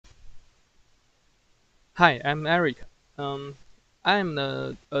Hi, I'm Eric. I'm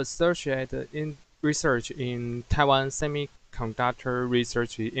an associate in research in Taiwan Semiconductor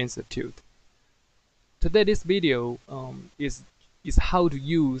Research Institute. Today, this video is how to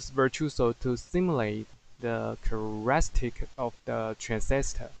use Virtuoso to simulate the characteristic of the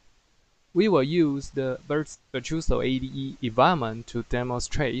transistor. We will use the Virtuoso ADE environment to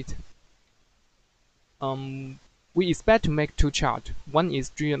demonstrate. Um, we expect to make two charts. One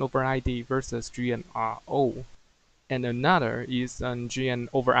is GN over ID versus GNRO, and another is GN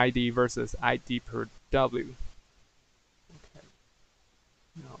over ID versus ID per W. Okay,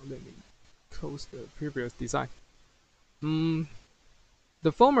 now let me close the previous design. Mm,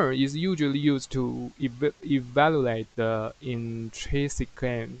 the former is usually used to evaluate the intrinsic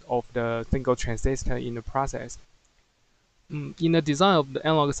gain of the single transistor in the process. In the design of the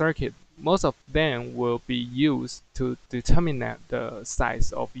analog circuit, most of them will be used to determine the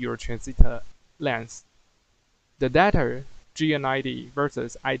size of your transistor length. The data GNID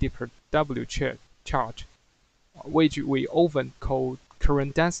versus ID per W chart, which we often call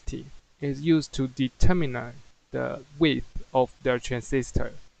current density, is used to determine the width of the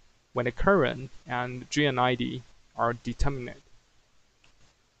transistor when the current and GNID are determined.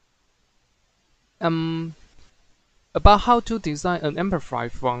 Um, about how to design an amplifier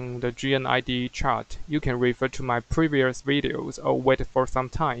from the GNID chart, you can refer to my previous videos or wait for some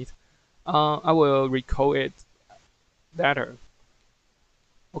time. I will recall it later.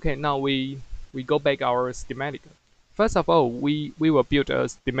 Okay, now we go back our schematic. First of all, we will build a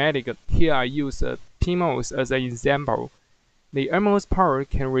schematic. Here I use a NMOS as an example. The NMOS part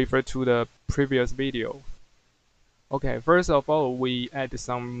can refer to the previous video. Okay, first of all, we add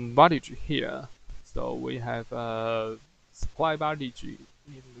some voltage here. So we have a supply voltage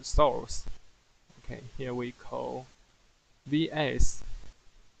in the source. Okay, here we call Vs,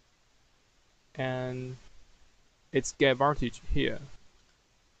 and its gate voltage here,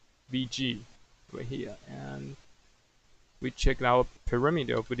 Vg, right here, and we check our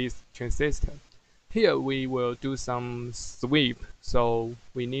parameter of this transistor. Here we will do some sweep, so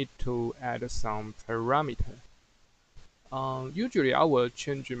we need to add some parameter. Usually I will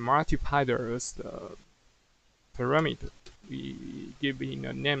change multiplier as the parameter. We give in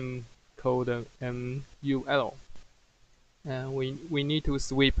a name called MUL, and we need to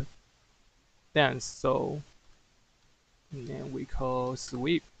sweep dance, so then we call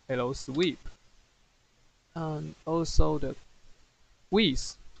sweep L sweep, and also the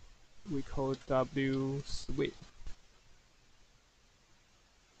width we call W sweep.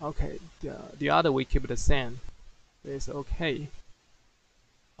 Okay, the other we keep the same. It's okay.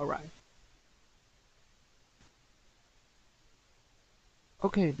 Alright.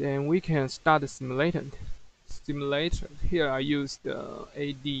 Okay, then we can start the simulator. Here I use the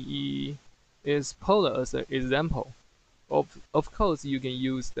ADE is polar as an example. Of course, you can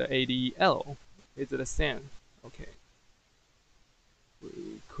use the ADL. It's the same. Okay.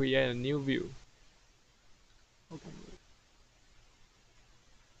 We create a new view. Okay.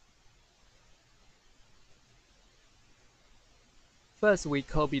 First, we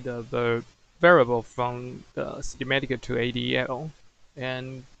copy the variable from the schematic to ADL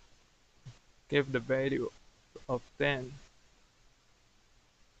and give the value of them.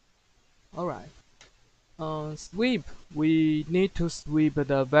 Alright. Sweep, we need to sweep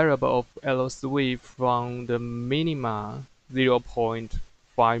the variable of L sweep from the minima 0.5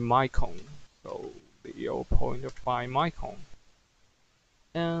 micron. So 0.5 micron.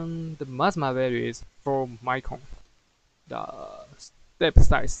 And the maximum value is 4 micron. The step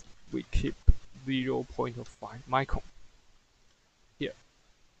size we keep 0.5 micron. Here.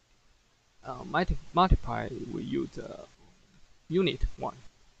 Multiply, we use unit 1.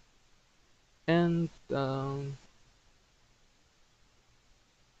 And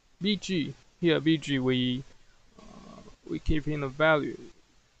VG, here VG we keep in the value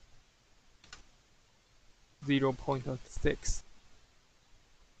 0.6.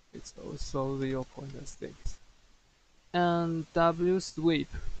 It's also 0.6. And W sweep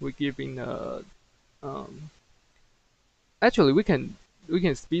we give in a actually we can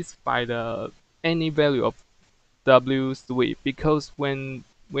specify the any value of W sweep, because when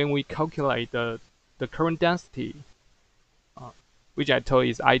we calculate the current density, which I told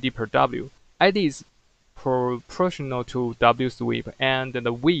is ID per W, ID is proportional to W sweep, and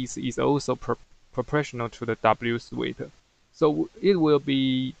the width is also proportional to the W sweep. So it will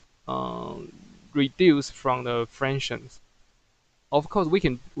be reduced from the fractions. Of course, we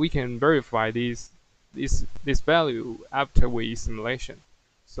can verify this value after we simulation.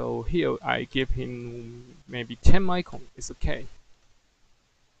 So here I give him maybe 10 micron. It's okay.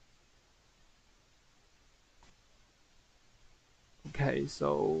 Okay,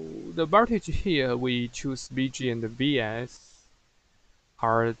 so the voltage here we choose VG and VS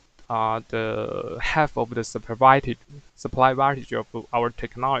are the half of the supply voltage of our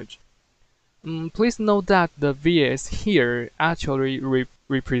technology. Please note that the Vs here actually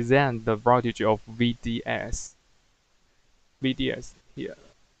represent the voltage of VDS. VDS here,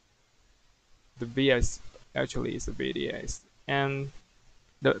 the Vs actually is the VDS, and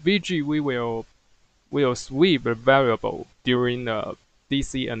the VG we will sweep the variable during the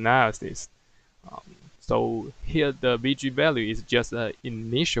DC analysis. So here the VG value is just an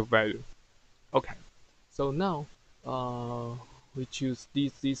initial value. Okay, so now we choose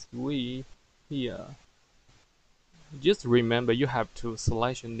DC sweep here. Just remember you have to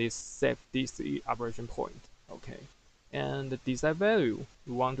selection this set DC operation point. Okay, and the desired value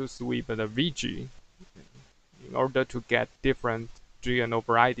we want to sweep the VG in order to get different GN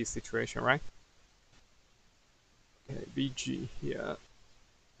over ID situation, right? Okay, VG here,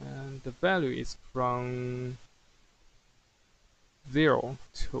 and the value is from 0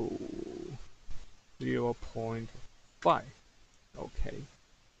 to 0.5. Okay,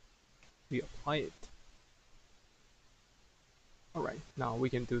 we apply it. Alright, now we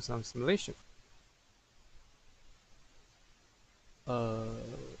can do some simulation.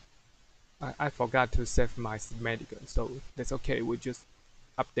 I forgot to save my schematic, so that's okay, we just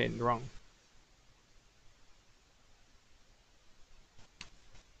update and run.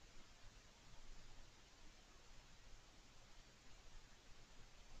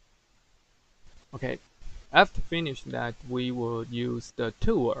 Okay, after finish that, we will use the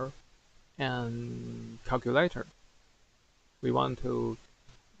tool and calculator. We want to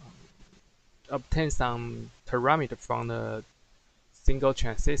obtain some parameter from the single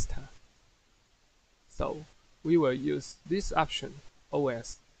transistor. So we will use this option,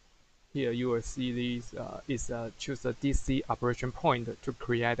 OS. Here you will see this choose a DC operation point to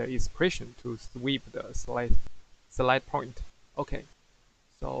create an expression to sweep the select point. Okay,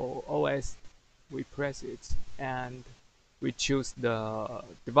 so OS, we press it and we choose the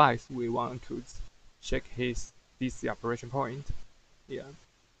device we want to check his DC operation point. Yeah.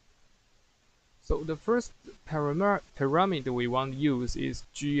 So the first parameter we want to use is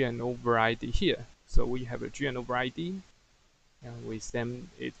GN over ID here. So we have a GN over ID, and we send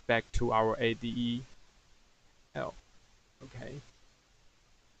it back to our ADE L. Okay.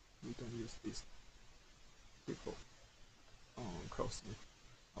 We don't use this before. Close.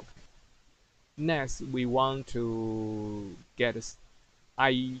 Okay. Next, we want to get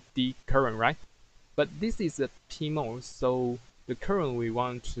ID current, right? But this is a PMOS, so the current we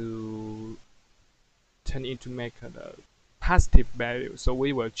want to turn it to make the positive value. So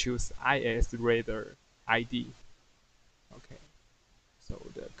we will choose IS rather ID. Okay. So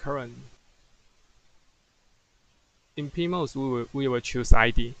the current in PMOS we will choose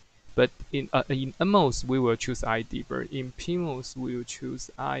ID, but in NMOS we will choose ID, but in PMOS we will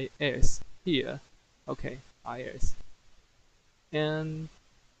choose IS here. Okay, IS, and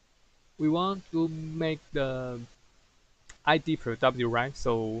we want to make the ID per W, right?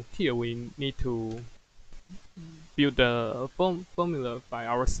 So here we need to build the formula by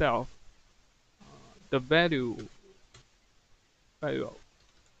ourselves. The value the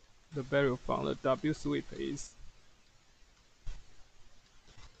value from the W sweep is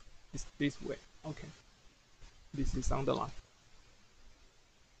this way. Okay, this is underlined.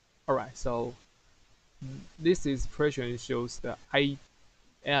 All right, so this expression shows the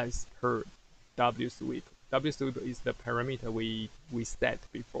IS per W sweep. W sweep is the parameter we set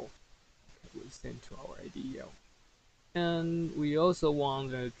before. Okay, we send to our ADL. And we also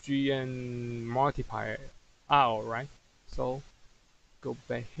want the GN multiply R, right? So go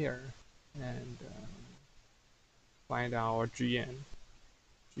back here and find our GN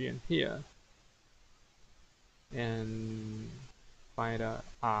here, and find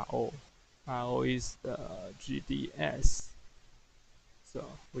RO. RO is the GDS. So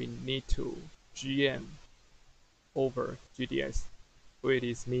we need to GN over GDS,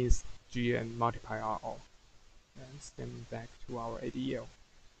 which means GN multiply RO. And send back to our ADL.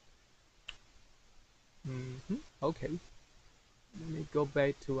 Okay. Let me go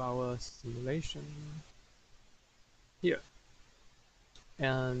back to our simulation here.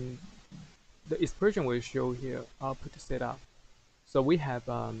 And the expression will show here output setup. So we have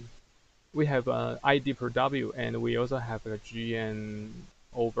ID per W, and we also have a GN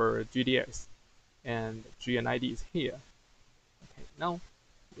over GDS, and GN ID is here. Okay, now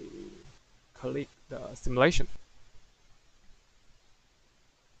we click the simulation.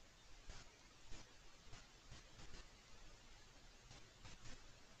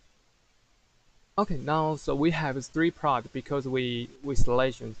 Okay, now so we have three plot because we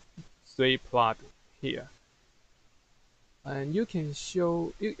selection three plot here, and you can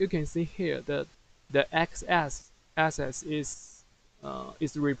see here that the axis is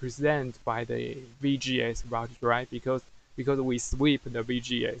represented by the VGS route, right? Because we sweep the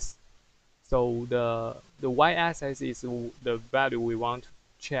VGS. So the y-axis is the value we want to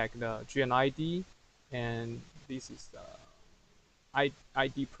check the GNID, and this is the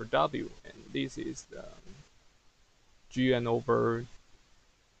ID per W, and this is the GN over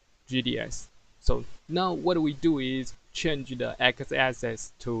GDS. So now what we do is change the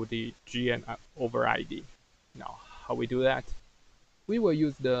x-axis to the GN over ID. Now how we do that? We will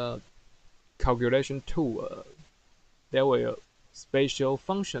use the calculation tool. There will a spatial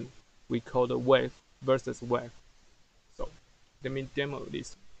function we call the wave versus wave. So let me demo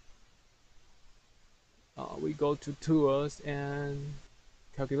this. We go to tools and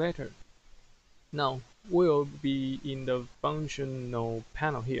calculator. Now we'll be in the functional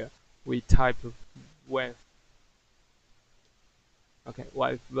panel here. We type wave. Okay,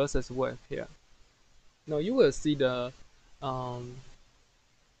 wave versus wave here. Now you will see the um,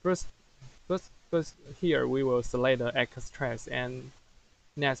 first first here we will select the x trace, and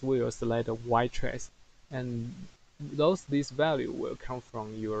next we will select the y trace, and this value will come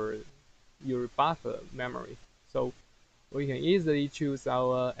from your buffer memory. So we can easily choose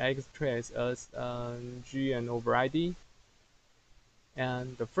our x trace as GN over ID,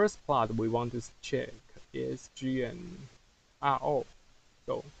 and the first plot we want to check is GNRO.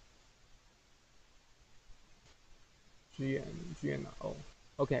 So GNRO.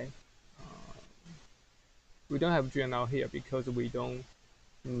 Okay, we don't have GNRO here because we don't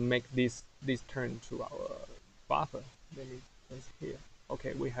make this turn to our buffer. Let me place here.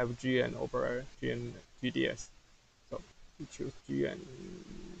 Okay, we have GN over GDS. So we choose GN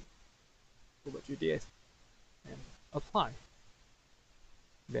over GDS and apply.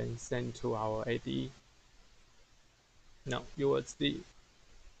 Then send to our ADE. Now you will see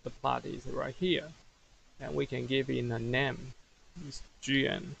the plot is right here, and we can give it a name. It's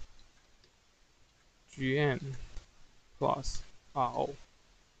GN plus RO.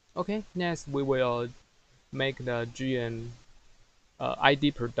 Okay, next we will make the GN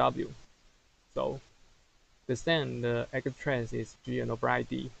ID per W. So the same, the X trace is GN over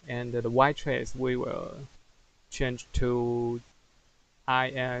ID, and the Y trace we will change to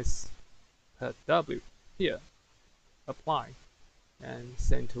IS per W here. Apply and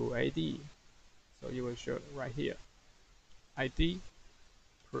send to AD. So you will show right here ID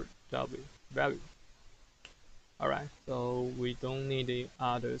per W value. Alright, so we don't need the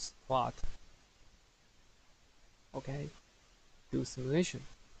others plot. Okay, do simulation.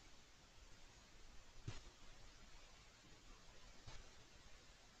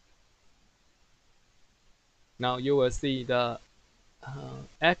 Now you will see the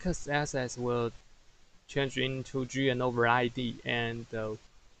x-axis will change into GN over ID, and the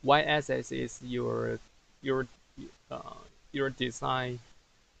y-axis is your uh, your design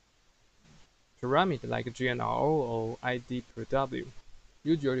parameter like GNRO or ID per W.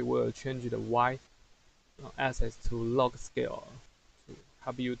 Usually we'll change the y-axis to log scale to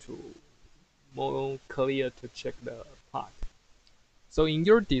help you to more clear to check the plot. So in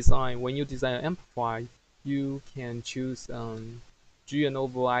your design, when you design an amplifier, you can choose GN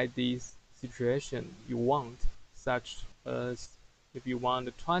over ID situation you want, such as if you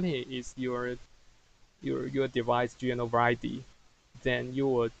want 20 is your device GN over ID, then you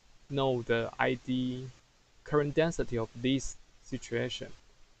will know the ID current density of this situation.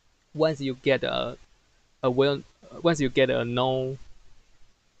 Once you get a well, once you get a known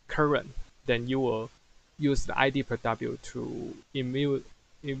current, then you will use the ID per W to emulate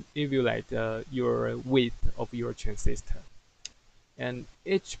your width of your transistor. And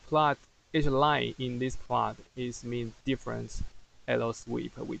each line in this plot is mean different error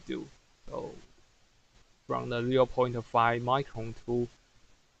sweep we do. So from the 0.5 micron to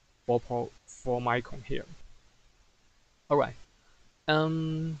 4.4 micron here. All right.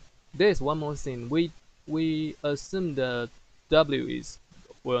 There is one more thing. We assume the W is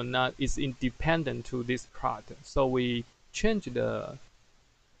independent to this plot, so we change the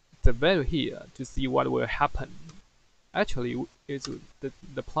value here to see what will happen. Actually,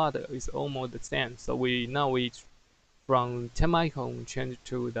 the plot is almost the same. So we from 10 micron change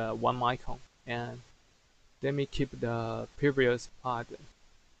to the 1 micron, and let me keep the previous plot.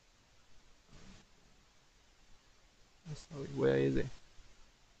 Sorry, where is it?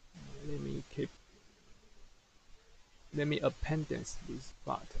 Let me keep. Let me appendix this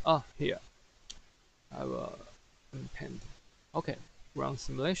plot. Oh, here. I will append. Okay, run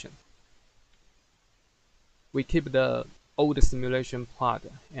simulation. we keep the old simulation plot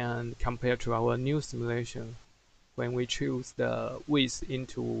and compare to our new simulation when we choose the width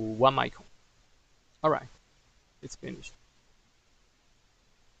into 1 micron. Alright, it's finished.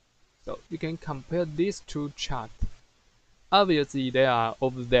 So you can compare these two charts. Obviously, they are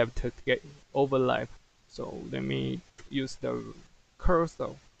overlap. So let me use the cursor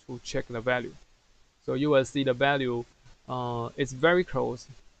to check the value. So you will see the value. It's very close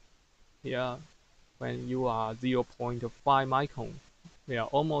here. When you are 0.5 micron, they are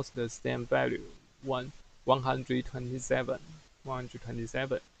almost the same value. 127,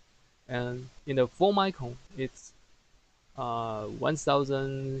 127, and in the 4 micron, it's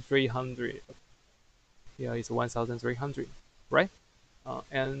 1,300. Here is 1,300, right?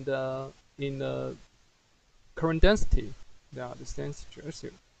 And in the current density, they are the same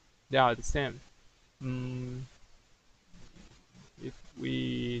situation. They are the same. Mm, if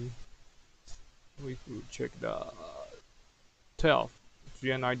we check the 12,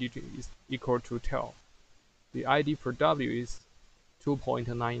 GNID is equal to 12. The ID per W is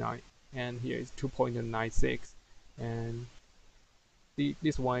 2.99, and here is 2.96, and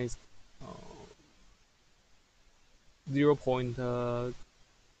this one is uh,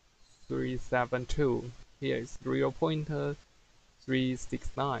 0.372. Here is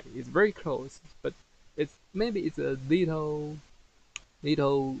 0.369. It's very close, but maybe it's a little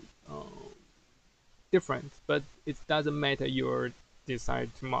different, but it doesn't matter your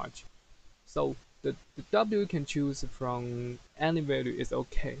design too much. So the W you can choose from any value is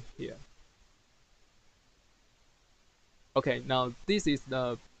okay here. Okay, now this is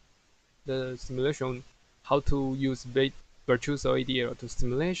the simulation, how to use Virtuoso ADE to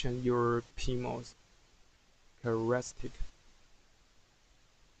simulation your PMOS characteristic.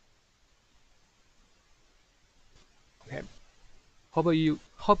 Okay,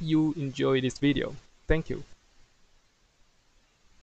 hope you enjoy this video. Thank you.